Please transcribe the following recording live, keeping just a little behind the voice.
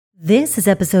This is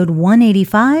episode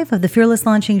 185 of the Fearless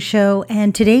Launching Show,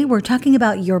 and today we're talking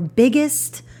about your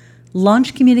biggest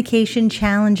launch communication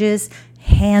challenges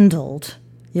handled.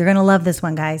 You're going to love this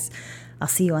one, guys. I'll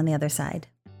see you on the other side.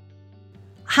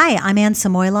 Hi, I'm Anne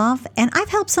Samoilov, and I've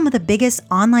helped some of the biggest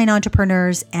online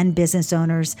entrepreneurs and business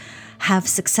owners have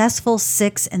successful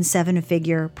 6- and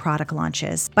 7-figure product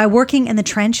launches. By working in the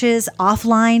trenches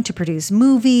offline to produce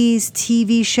movies,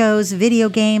 TV shows, video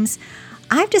games,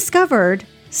 I've discovered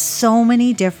so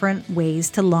many different ways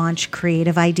to launch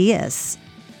creative ideas.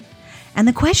 And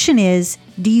the question is,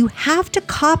 do you have to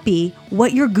copy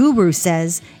what your guru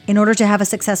says in order to have a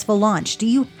successful launch? Do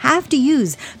you have to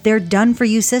use their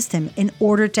done-for-you system in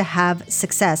order to have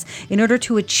success, in order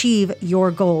to achieve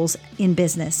your goals in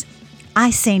business? I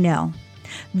say no.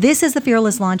 This is the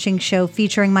Fearless Launching Show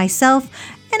featuring myself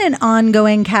and an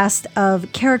ongoing cast of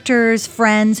characters,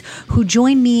 friends who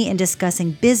join me in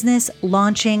discussing business,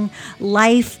 launching,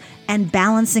 life, and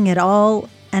balancing it all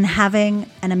and having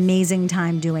an amazing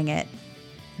time doing it.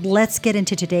 Let's get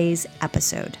into today's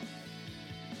episode.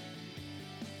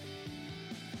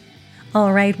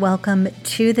 All right, welcome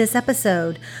to this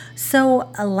episode.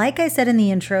 So, like I said in the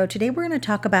intro, today we're going to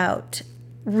talk about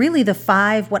really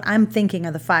what I'm thinking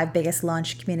are the 5 biggest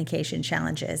launch communication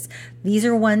challenges. These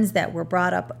are ones that were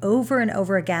brought up over and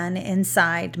over again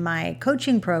inside my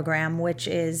coaching program, which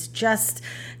is just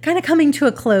kind of coming to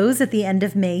a close at the end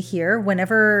of May here,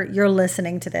 whenever you're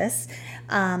listening to this.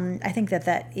 I think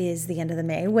that is the end of the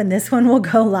May when this one will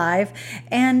go live.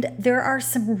 And there are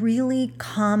some really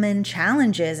common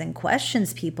challenges and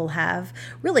questions people have.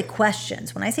 Really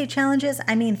questions. When I say challenges,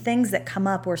 I mean things that come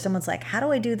up where someone's like, how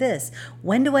do I do this?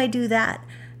 When do I do that?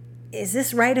 Is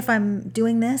this right if I'm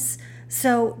doing this?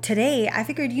 So today I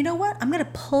figured, you know what? I'm going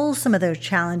to pull some of those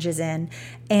challenges in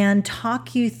and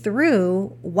talk you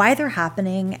through why they're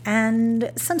happening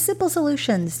and some simple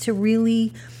solutions to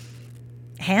really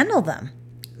handle them.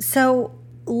 So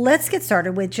let's get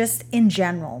started with just in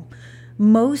general.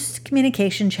 Most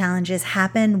communication challenges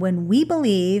happen when we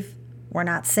believe we're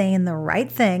not saying the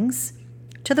right things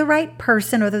to the right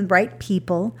person or the right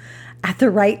people at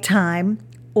the right time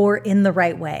or in the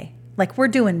right way. Like we're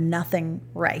doing nothing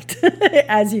right,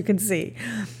 as you can see.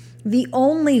 The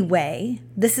only way,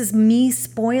 this is me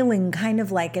spoiling kind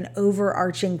of like an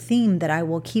overarching theme that I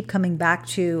will keep coming back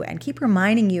to and keep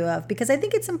reminding you of because I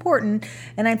think it's important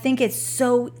and I think it's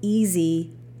so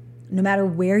easy no matter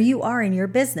where you are in your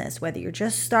business, whether you're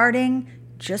just starting,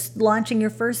 just launching your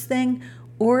first thing,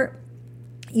 or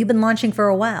you've been launching for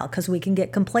a while because we can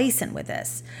get complacent with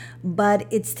this. But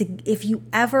if you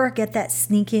ever get that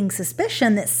sneaking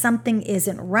suspicion that something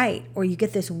isn't right, or you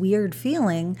get this weird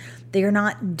feeling that you're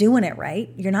not doing it right,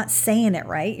 you're not saying it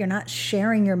right, you're not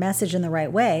sharing your message in the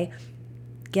right way,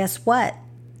 guess what?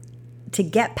 To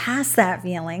get past that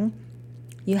feeling,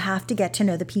 you have to get to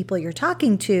know the people you're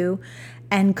talking to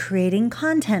and creating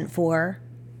content for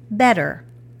better.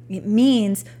 It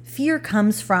means fear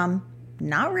comes from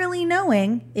not really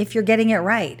knowing if you're getting it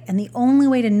right. And the only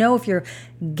way to know if you're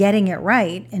getting it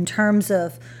right in terms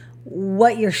of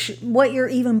what you're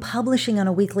even publishing on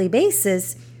a weekly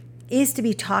basis is to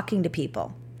be talking to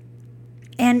people.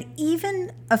 And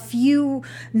even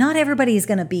not everybody is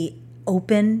going to be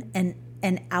open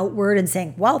and outward and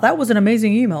saying, wow, that was an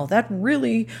amazing email. That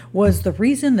really was the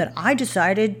reason that I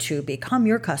decided to become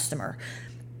your customer.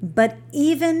 But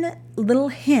even little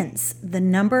hints, the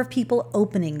number of people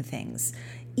opening things,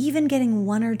 even getting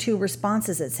 1 or 2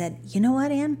 responses that said, you know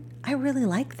what, Anne, I really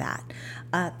like that.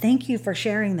 Thank you for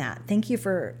sharing that. Thank you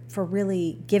for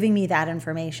really giving me that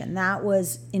information. That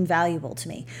was invaluable to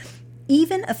me.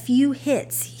 Even a few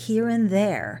hits here and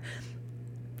there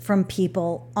from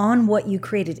people on what you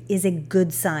created is a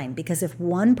good sign, because if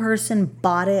one person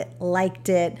bought it, liked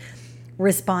it,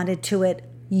 responded to it,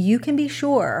 you can be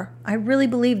sure, I really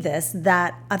believe this,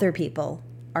 that other people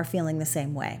are feeling the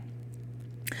same way.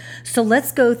 So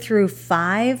let's go through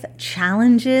 5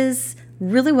 challenges,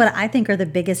 really what I think are the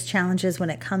biggest challenges when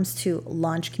it comes to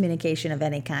launch communication of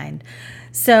any kind.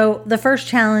 So the first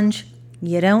challenge,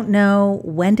 you don't know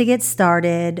when to get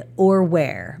started or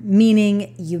where,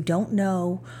 meaning you don't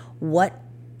know what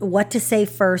to say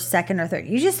first, second, or third.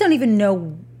 You just don't even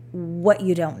know what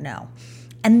you don't know.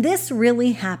 And this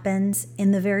really happens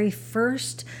in the very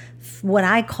first, what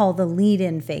I call the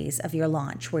lead-in phase of your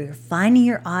launch, where you're finding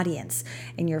your audience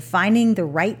and you're finding the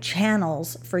right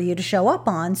channels for you to show up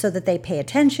on so that they pay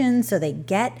attention, so they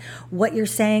get what you're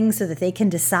saying, so that they can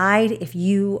decide if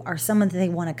you are someone that they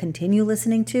want to continue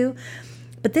listening to.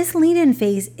 But this lead-in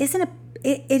phase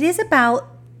it is about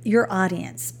your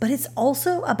audience, but it's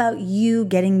also about you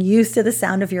getting used to the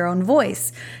sound of your own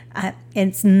voice.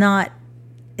 It's not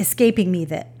escaping me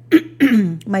that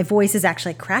my voice is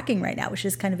actually cracking right now, which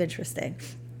is kind of interesting.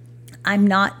 I'm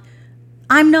not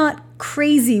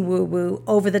crazy woo-woo,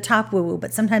 over the top woo-woo,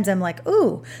 but sometimes I'm like,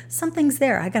 ooh, something's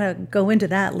there. I got to go into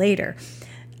that later.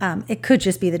 It could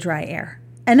just be the dry air.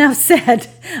 Enough said.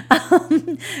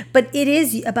 But it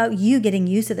is about you getting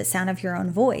used to the sound of your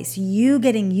own voice, you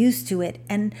getting used to it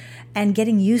and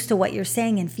getting used to what you're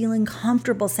saying and feeling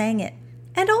comfortable saying it.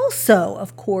 And also,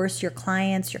 of course, your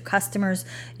clients, your customers,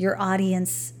 your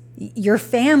audience, your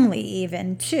family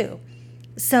even too.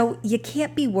 So you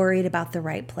can't be worried about the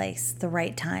right place, the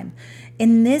right time.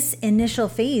 In this initial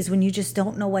phase, when you just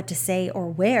don't know what to say or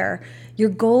where, your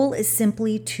goal is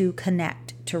simply to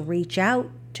connect, to reach out,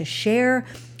 to share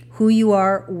who you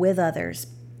are with others.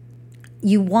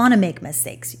 You want to make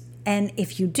mistakes. And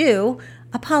if you do,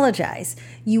 apologize.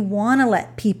 You want to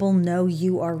let people know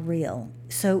you are real.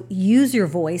 So use your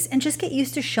voice and just get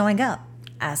used to showing up,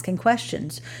 asking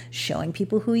questions, showing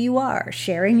people who you are,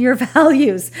 sharing your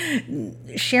values,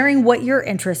 sharing what you're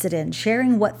interested in,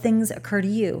 sharing what things occur to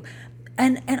you.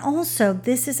 And also,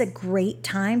 this is a great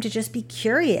time to just be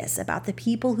curious about the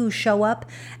people who show up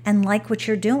and like what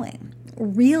you're doing.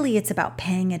 Really, it's about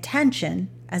paying attention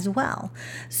as well.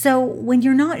 So when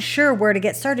you're not sure where to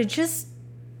get started, just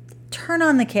turn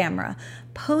on the camera,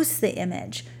 post the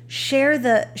image, share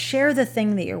the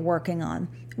thing that you're working on,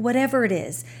 whatever it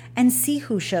is, and see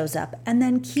who shows up, and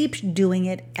then keep doing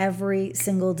it every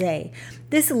single day.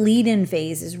 This lead-in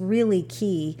phase is really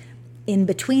key in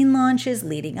between launches,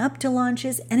 leading up to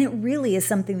launches, and it really is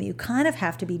something that you kind of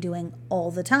have to be doing all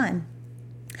the time.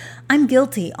 I'm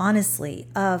guilty, honestly,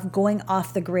 of going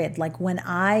off the grid. Like when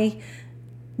I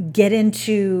get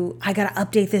into, I got to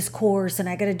update this course and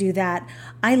I got to do that,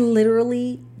 I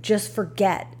literally just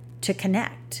forget to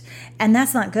connect. And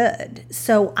that's not good.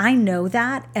 So I know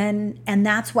that. And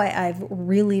that's why I've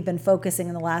really been focusing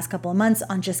in the last couple of months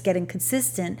on just getting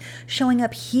consistent, showing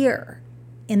up here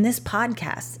in this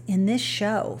podcast, in this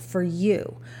show for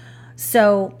you.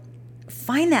 So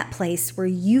find that place where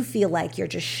you feel like you're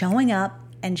just showing up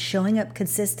and showing up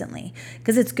consistently,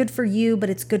 because it's good for you, but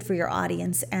it's good for your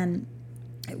audience. And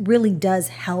it really does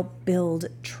help build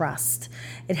trust.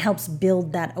 It helps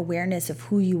build that awareness of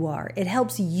who you are. It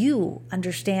helps you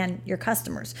understand your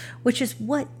customers, which is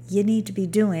what you need to be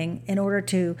doing in order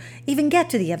to even get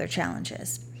to the other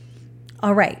challenges.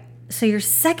 All right. So your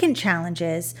second challenge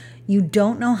is you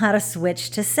don't know how to switch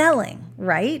to selling,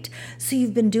 right? So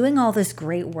you've been doing all this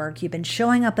great work. You've been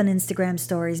showing up on Instagram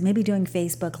stories, maybe doing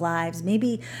Facebook Lives,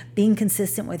 maybe being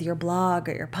consistent with your blog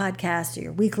or your podcast or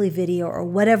your weekly video or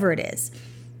whatever it is.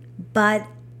 But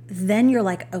then you're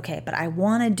like, okay, but I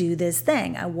want to do this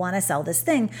thing. I want to sell this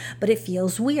thing, but it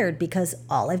feels weird because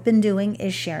all I've been doing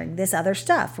is sharing this other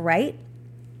stuff, right?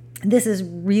 This is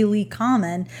really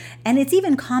common, and it's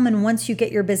even common once you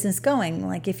get your business going.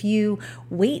 Like if you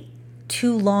wait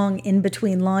too long in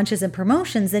between launches and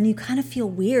promotions, then you kind of feel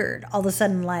weird. All of a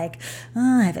sudden, like,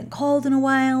 oh, I haven't called in a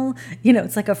while. You know,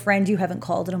 it's like a friend you haven't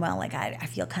called in a while. Like, I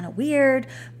feel kind of weird.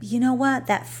 But you know what?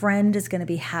 That friend is going to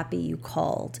be happy you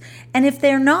called. And if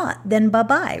they're not, then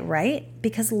bye-bye, right?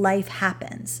 Because life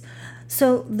happens.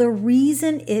 So the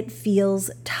reason it feels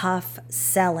tough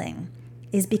selling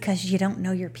is because you don't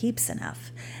know your peeps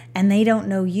enough and they don't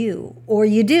know you, or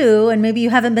you do, and maybe you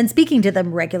haven't been speaking to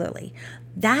them regularly.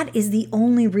 That is the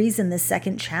only reason the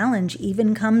second challenge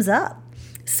even comes up.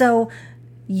 So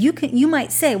you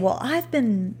might say, well, I've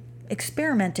been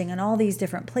experimenting in all these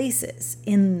different places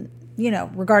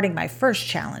regarding my first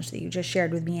challenge that you just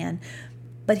shared with me, Anne.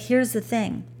 But here's the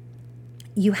thing.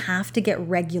 You have to get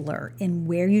regular in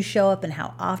where you show up and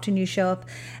how often you show up.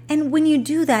 And when you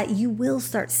do that, you will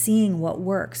start seeing what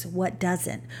works, what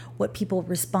doesn't, what people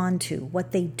respond to,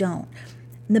 what they don't.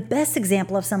 And the best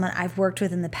example of someone I've worked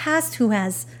with in the past who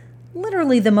has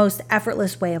literally the most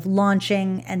effortless way of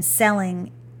launching and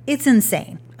selling, it's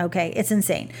insane. Okay, it's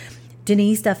insane.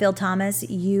 Denise Duffield Thomas,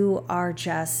 you are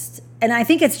just, and I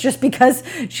think it's just because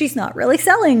she's not really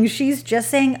selling. She's just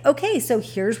saying, okay, so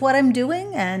here's what I'm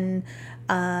doing, and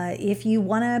if you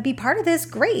want to be part of this,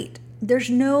 great. There's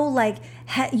no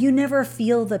you never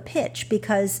feel the pitch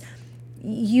because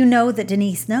you know that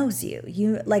Denise knows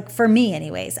you. For me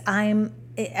anyways,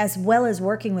 as well as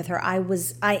working with her, I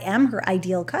am her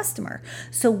ideal customer.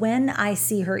 So when I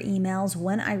see her emails,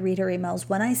 when I read her emails,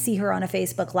 when I see her on a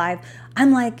Facebook Live,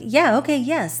 I'm like, yeah, okay,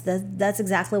 yes, that's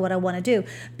exactly what I want to do,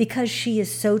 because she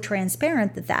is so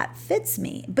transparent that fits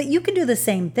me. But you can do the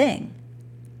same thing.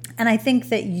 And I think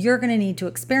that you're going to need to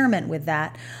experiment with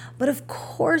that. But of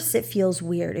course it feels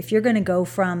weird if you're going to go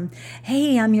from,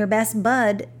 hey, I'm your best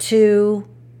bud, to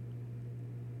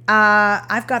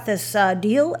I've got this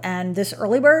deal and this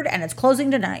early bird and it's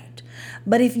closing tonight.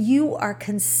 But if you are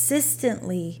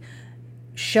consistently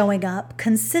showing up,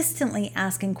 consistently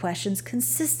asking questions,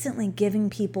 consistently giving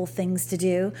people things to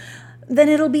do, then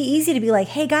it'll be easy to be like,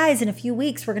 hey guys, in a few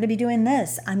weeks, we're going to be doing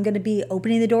this. I'm going to be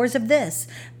opening the doors of this.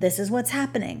 This is what's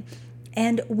happening.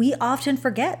 And we often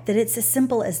forget that it's as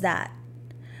simple as that.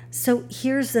 So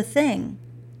here's the thing.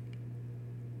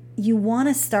 You want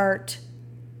to start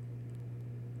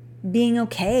being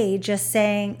okay just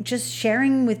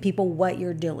sharing with people what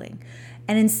you're doing.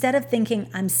 And instead of thinking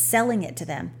I'm selling it to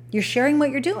them, you're sharing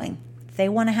what you're doing. If they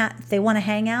want to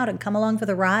hang out and come along for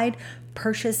the ride,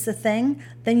 purchase the thing,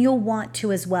 then you'll want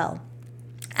to as well.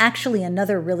 Actually,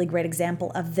 another really great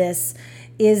example of this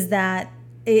is a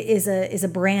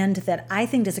brand that I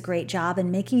think does a great job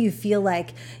in making you feel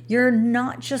like you're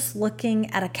not just looking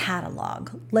at a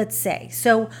catalog, let's say.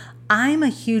 So I'm a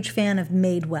huge fan of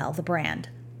Madewell, the brand.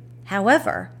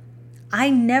 However,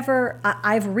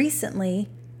 I've recently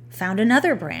found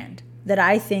another brand that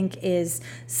I think is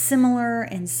similar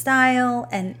in style,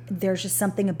 and there's just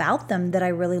something about them that I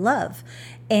really love.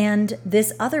 And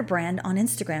this other brand on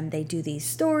Instagram, they do these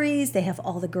stories. They have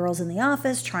all the girls in the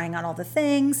office trying on all the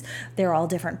things. They're all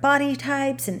different body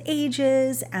types and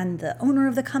ages. And the owner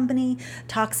of the company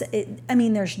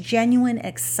there's genuine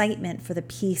excitement for the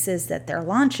pieces that they're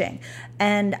launching.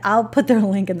 And I'll put their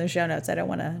link in the show notes. I don't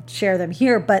want to share them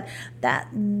here, but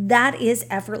that is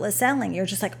effortless selling. You're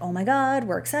just like, oh my God,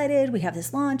 we're excited. We have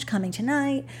this launch coming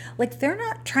tonight. Like, they're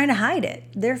not trying to hide it.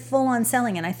 They're full on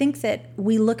selling. And I think that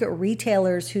we look at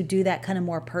retailers who do that kind of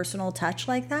more personal touch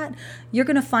like that, you're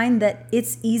going to find that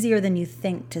it's easier than you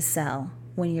think to sell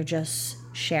when you're just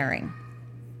sharing.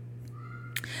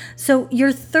 So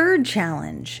your third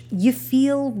challenge, you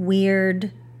feel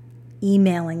weird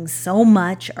emailing so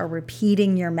much or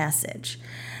repeating your message.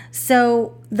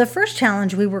 So the first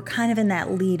challenge, we were kind of in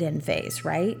that lead-in phase,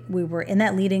 right? We were in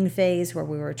that lead-in phase where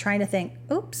we were trying to think,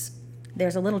 oops,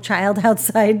 there's a little child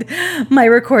outside my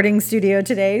recording studio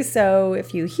today. So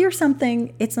if you hear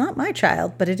something, it's not my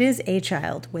child, but it is a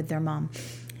child with their mom.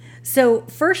 So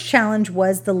first challenge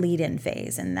was the lead-in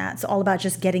phase, and that's all about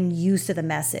just getting used to the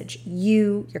message,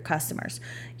 your customers.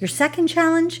 Your second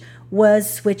challenge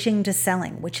was switching to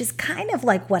selling, which is kind of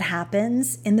like what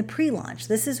happens in the pre-launch.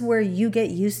 This is where you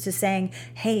get used to saying,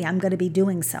 hey, I'm going to be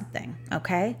doing something,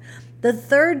 okay? The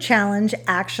third challenge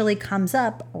actually comes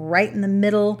up right in the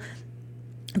middle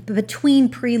between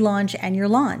pre-launch and your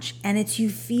launch. And it's you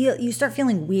start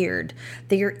feeling weird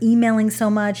that you're emailing so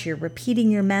much, you're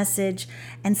repeating your message.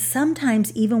 And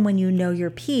sometimes even when you know your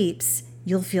peeps,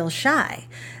 you'll feel shy.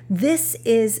 This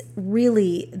is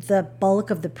really the bulk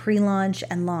of the pre-launch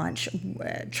and launch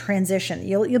transition.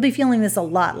 You'll be feeling this a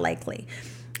lot likely.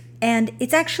 And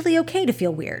it's actually okay to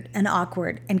feel weird and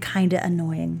awkward and kind of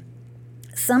annoying.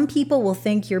 Some people will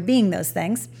think you're being those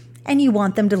things, and you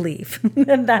want them to leave.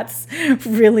 And that's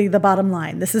really the bottom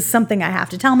line. This is something I have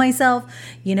to tell myself.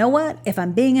 You know what? If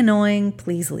I'm being annoying,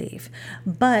 please leave.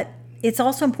 But it's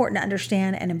also important to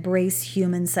understand and embrace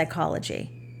human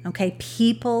psychology. Okay?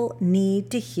 People need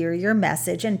to hear your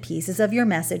message and pieces of your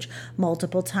message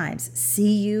multiple times.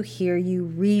 See you, hear you,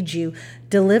 read you,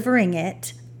 delivering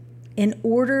it in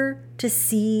order to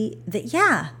see that,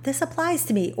 yeah, this applies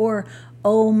to me, or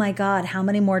oh my God, how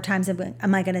many more times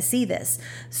am I going to see this?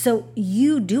 So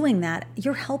you doing that,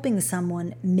 you're helping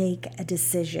someone make a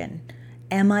decision.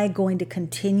 Am I going to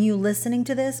continue listening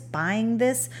to this, buying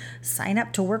this, sign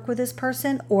up to work with this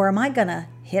person, or am I going to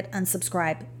hit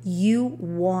unsubscribe?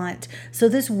 So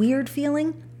this weird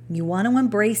feeling, you want to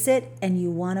embrace it, and you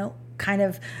want to kind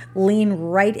of lean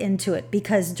right into it,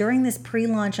 because during this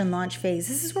pre-launch and launch phase,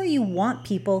 this is where you want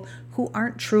people who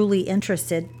aren't truly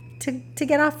interested to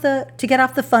get off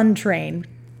the fun train.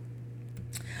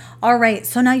 All right,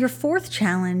 so now your fourth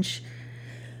challenge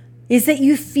is that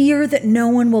you fear that no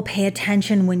one will pay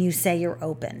attention when you say you're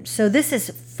open. So this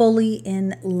is fully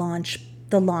in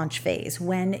the launch phase,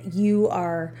 when you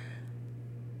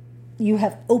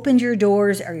have opened your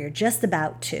doors or you're just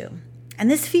about to. And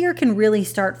this fear can really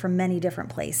start from many different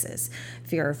places.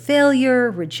 Fear of failure,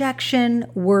 rejection,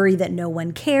 worry that no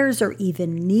one cares or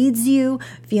even needs you,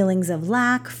 feelings of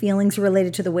lack, feelings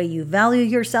related to the way you value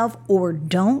yourself or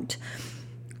don't.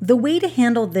 The way to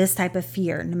handle this type of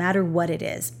fear, no matter what it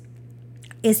is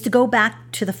to go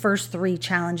back to the first three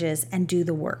challenges and do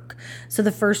the work. So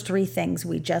the first three things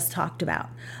we just talked about.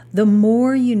 The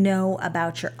more you know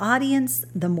about your audience,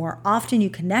 the more often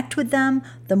you connect with them,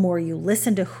 the more you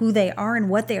listen to who they are and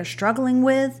what they are struggling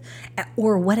with,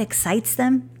 or what excites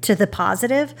them to the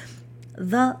positive,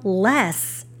 the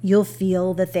less you'll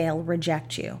feel that they'll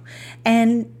reject you.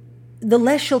 And the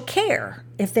less you'll care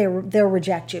if they'll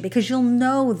reject you, because you'll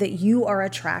know that you are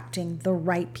attracting the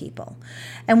right people.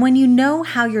 And when you know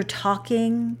how you're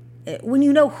talking, when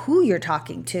you know who you're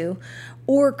talking to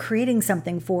or creating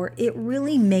something for, it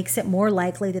really makes it more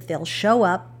likely that they'll show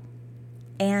up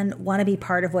and want to be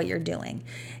part of what you're doing,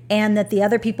 and that the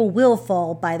other people will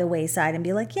fall by the wayside and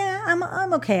be like, yeah,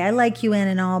 I'm okay. I like you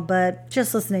and all, but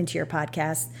just listening to your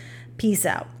podcast. Peace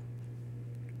out.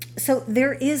 So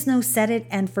there is no set it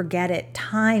and forget it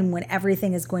time when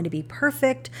everything is going to be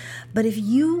perfect. But if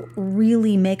you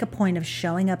really make a point of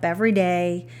showing up every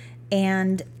day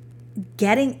and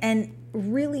getting and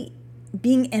really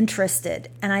being interested,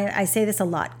 and I say this a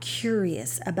lot,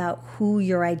 curious about who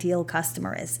your ideal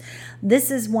customer is. This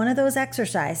is one of those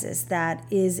exercises that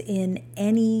is in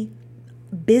any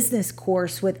business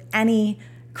course with any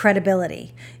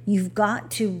credibility. You've got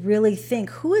to really think,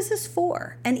 who is this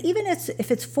for? And even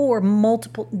if it's for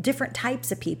multiple different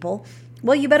types of people,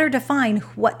 well, you better define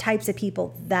what types of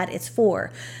people that it's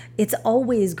for. It's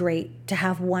always great to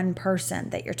have one person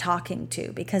that you're talking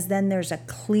to, because then there's a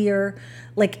clear,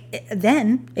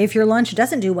 then if your lunch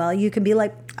doesn't do well, you can be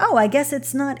like, oh, I guess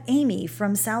it's not Amy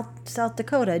from South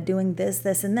Dakota doing this,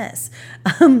 and this,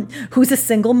 who's a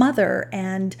single mother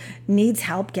and needs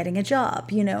help getting a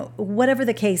job, whatever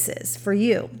the case is for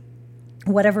you,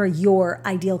 whatever your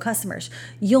ideal customers,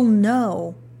 you'll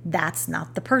know that's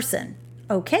not the person.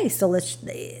 Okay, so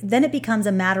then it becomes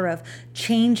a matter of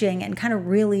changing and kind of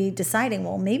really deciding,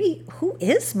 well, maybe who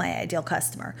is my ideal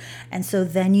customer? And so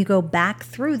then you go back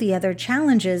through the other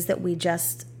challenges that we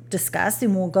just discussed,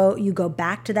 and you go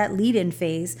back to that lead-in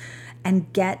phase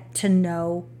and get to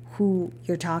know who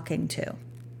you're talking to.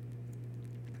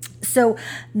 So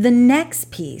the next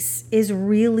piece is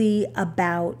really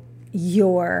about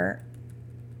your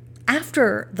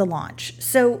after the launch.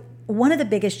 So one of the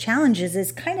biggest challenges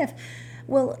is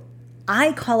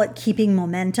I call it keeping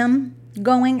momentum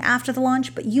going after the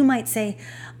launch, but you might say,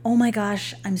 oh my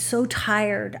gosh, I'm so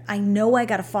tired. I know I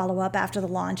got to follow up after the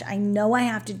launch. I know I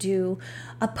have to do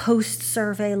a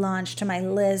post-survey launch to my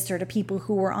list or to people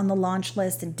who were on the launch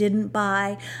list and didn't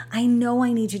buy. I know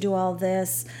I need to do all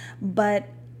this, but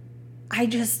I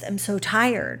just am so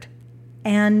tired.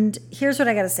 And here's what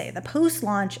I got to say. The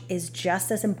post-launch is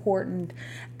just as important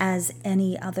as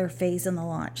any other phase in the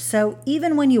launch. So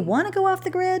even when you want to go off the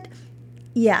grid,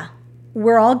 yeah,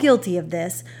 we're all guilty of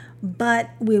this, but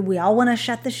we all want to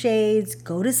shut the shades,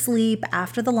 go to sleep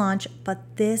after the launch.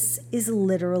 But this is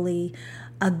literally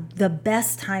the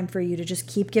best time for you to just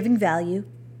keep giving value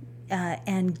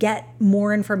and get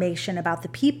more information about the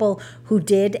people who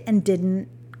did and didn't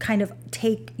kind of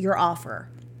take your offer,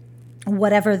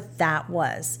 whatever that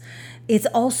was. It's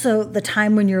also the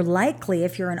time when you're likely,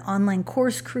 if you're an online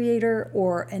course creator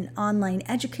or an online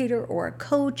educator or a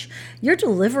coach, you're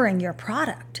delivering your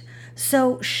product.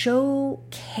 So show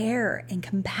care and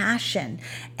compassion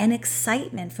and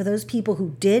excitement for those people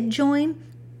who did join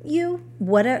you,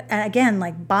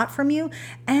 bought from you,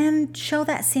 and show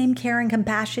that same care and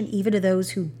compassion even to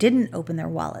those who didn't open their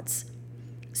wallets.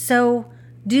 So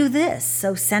do this.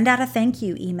 So send out a thank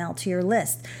you email to your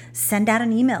list. Send out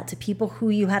an email to people who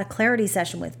you had a clarity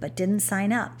session with but didn't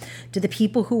sign up. To the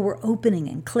people who were opening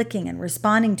and clicking and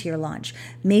responding to your launch.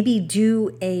 Maybe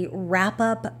do a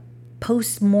wrap-up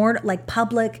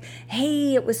public,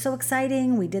 hey, it was so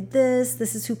exciting. We did this.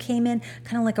 This is who came in.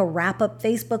 Kind of like a wrap-up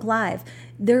Facebook Live.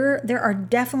 There are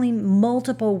definitely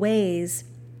multiple ways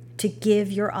to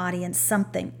give your audience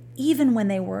something, even when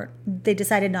they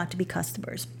decided not to be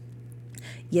customers.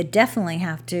 You definitely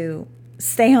have to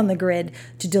stay on the grid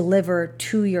to deliver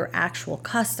to your actual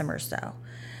customers, though.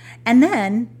 And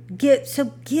then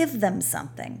give them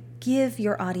something. Give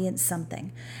your audience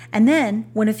something. And then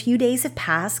when a few days have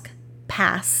passed,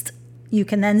 you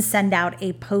can then send out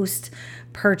a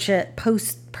post-purchase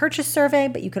survey,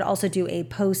 but you could also do a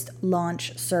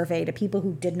post-launch survey to people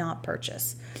who did not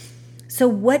purchase. So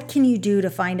what can you do to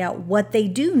find out what they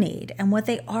do need and what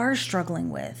they are struggling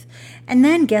with? And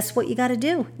then guess what you got to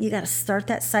do? You got to start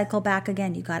that cycle back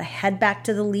again. You got to head back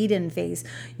to the lead-in phase.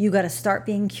 You got to start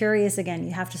being curious again.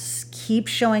 You have to keep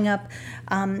showing up.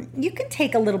 You can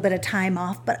take a little bit of time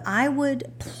off, but I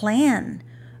would plan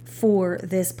for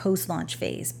this post-launch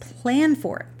phase. Plan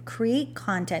for it. Create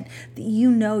content that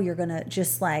you know you're going to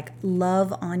just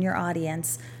love on your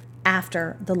audience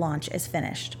after the launch is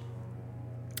finished.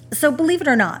 So believe it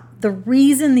or not, the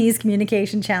reason these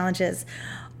communication challenges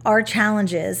are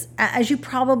challenges, as you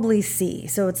probably see,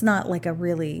 so it's not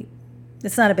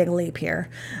a big leap here,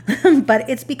 but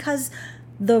it's because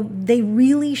They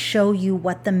really show you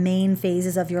what the main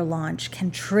phases of your launch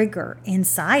can trigger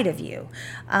inside of you.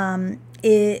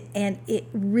 It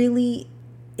really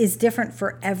is different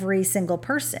for every single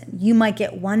person. You might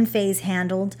get one phase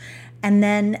handled, and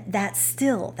then that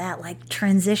like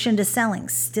transition to selling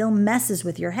still messes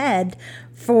with your head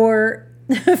for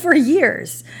for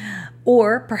years.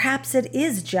 Or perhaps it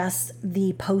is just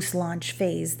the post-launch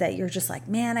phase that you're just like,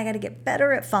 man, I got to get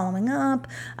better at following up.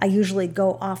 I usually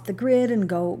go off the grid and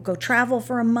go travel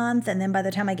for a month. And then by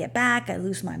the time I get back, I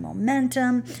lose my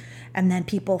momentum. And then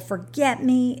people forget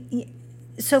me.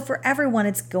 So for everyone,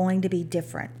 it's going to be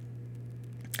different.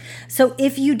 So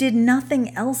if you did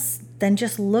nothing else, then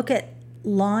just look at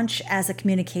launch as a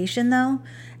communication, though,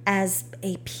 as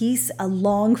a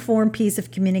long form piece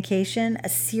of communication, a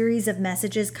series of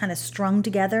messages kind of strung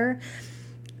together.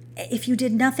 If you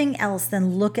did nothing else,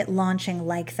 then look at launching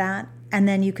like that. And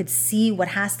then you could see what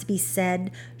has to be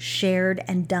said, shared,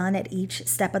 and done at each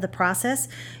step of the process.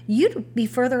 You'd be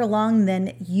further along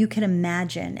than you can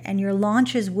imagine, and your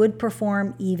launches would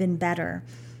perform even better.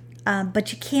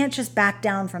 But you can't just back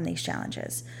down from these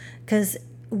challenges, because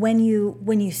when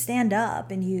you stand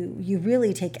up and you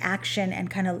really take action and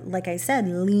kind of, like I said,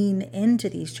 lean into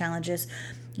these challenges,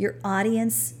 your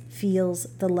audience feels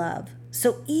the love.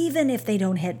 So even if they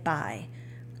don't hit buy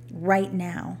right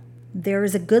now, there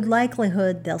is a good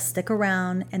likelihood they'll stick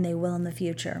around, and they will in the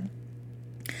future.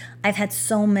 I've had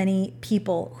so many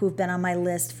people who've been on my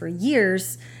list for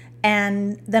years,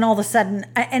 and then all of a sudden,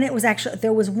 and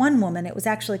there was one woman, it was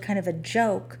actually kind of a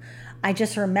joke. I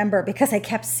just remember because I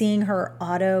kept seeing her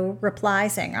auto reply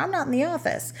saying, I'm not in the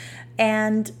office.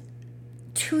 And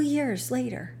 2 years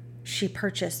later, she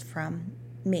purchased from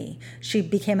me. She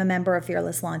became a member of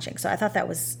Fearless Launching. So I thought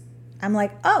I'm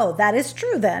like, oh, that is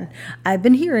true then. I've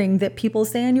been hearing that people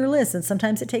stay on your list and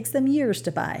sometimes it takes them years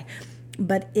to buy.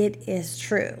 But it is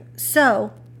true.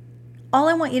 So all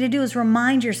I want you to do is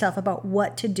remind yourself about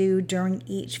what to do during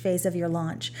each phase of your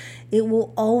launch. It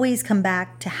will always come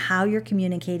back to how you're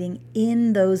communicating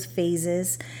in those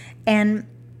phases, and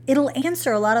it'll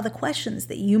answer a lot of the questions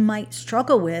that you might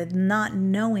struggle with not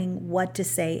knowing what to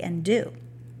say and do.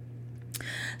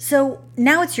 So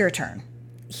now it's your turn.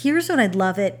 Here's what I'd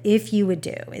love it if you would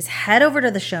do is head over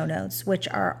to the show notes, which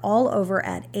are all over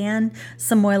at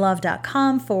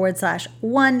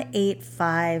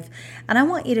AnnSamoilov.com/185. And I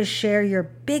want you to share your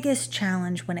biggest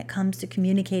challenge when it comes to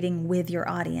communicating with your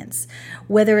audience,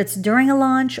 whether it's during a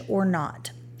launch or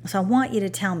not. So I want you to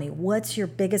tell me what's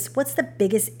the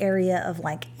biggest area of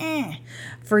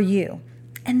for you?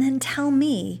 And then tell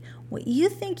me what you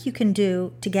think you can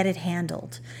do to get it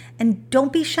handled. And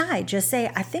don't be shy. Just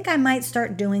say, I think I might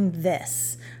start doing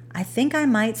this. I think I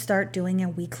might start doing a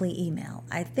weekly email.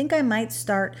 I think I might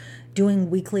start doing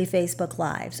weekly Facebook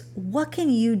Lives. What can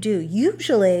you do?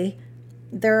 Usually,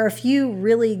 there are a few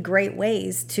really great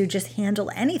ways to just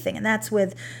handle anything. And that's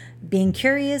with being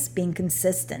curious, being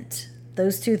consistent.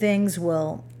 Those two things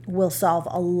will solve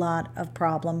a lot of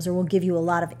problems, or will give you a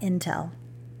lot of intel.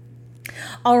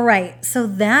 All right, so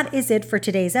that is it for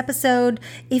today's episode.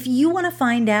 If you want to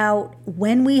find out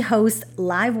when we host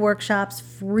live workshops,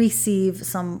 receive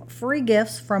some free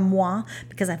gifts from moi,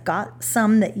 because I've got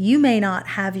some that you may not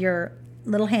have your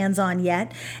little hands on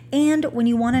yet. And when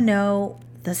you want to know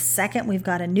the second we've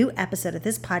got a new episode of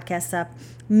this podcast up,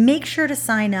 make sure to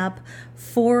sign up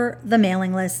for the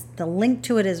mailing list. The link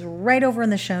to it is right over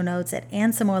in the show notes at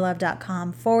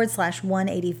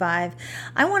AnnSamoilov.com/185.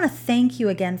 I want to thank you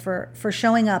again for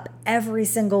showing up every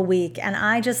single week. And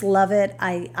I just love it.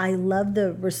 I love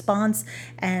the response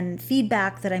and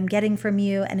feedback that I'm getting from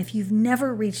you. And if you've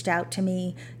never reached out to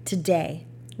me today,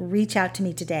 reach out to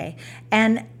me today.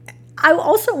 And I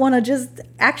also want to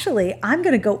I'm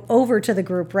going to go over to the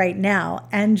group right now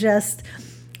and just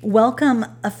welcome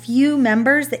a few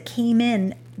members that came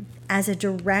in as a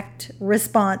direct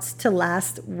response to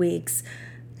last week's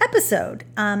episode,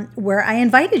 where I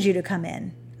invited you to come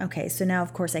in. Okay, so now,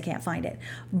 of course, I can't find it.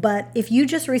 But if you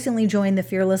just recently joined the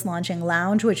Fearless Launching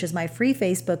Lounge, which is my free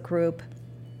Facebook group,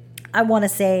 I want to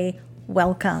say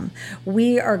welcome.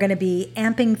 We are going to be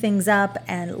amping things up,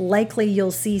 and likely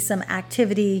you'll see some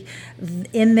activity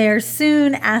in there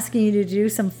soon, asking you to do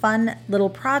some fun little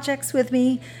projects with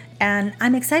me. And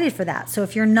I'm excited for that. So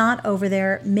if you're not over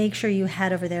there, make sure you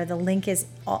head over there. The link is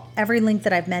every link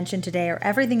that I've mentioned today, or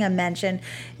everything I mentioned,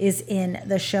 is in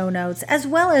the show notes, as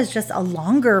well as just a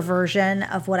longer version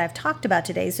of what I've talked about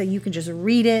today. So you can just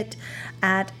read it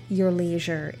at your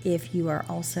leisure if you are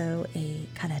also a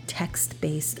kind of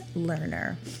text-based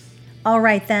learner. All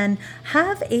right, then.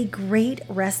 Have a great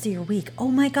rest of your week. Oh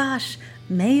my gosh.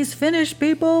 May is finished,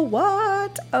 people.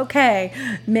 What? Okay.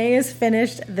 May is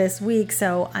finished this week.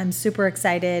 So I'm super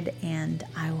excited and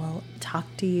I will talk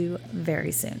to you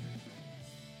very soon.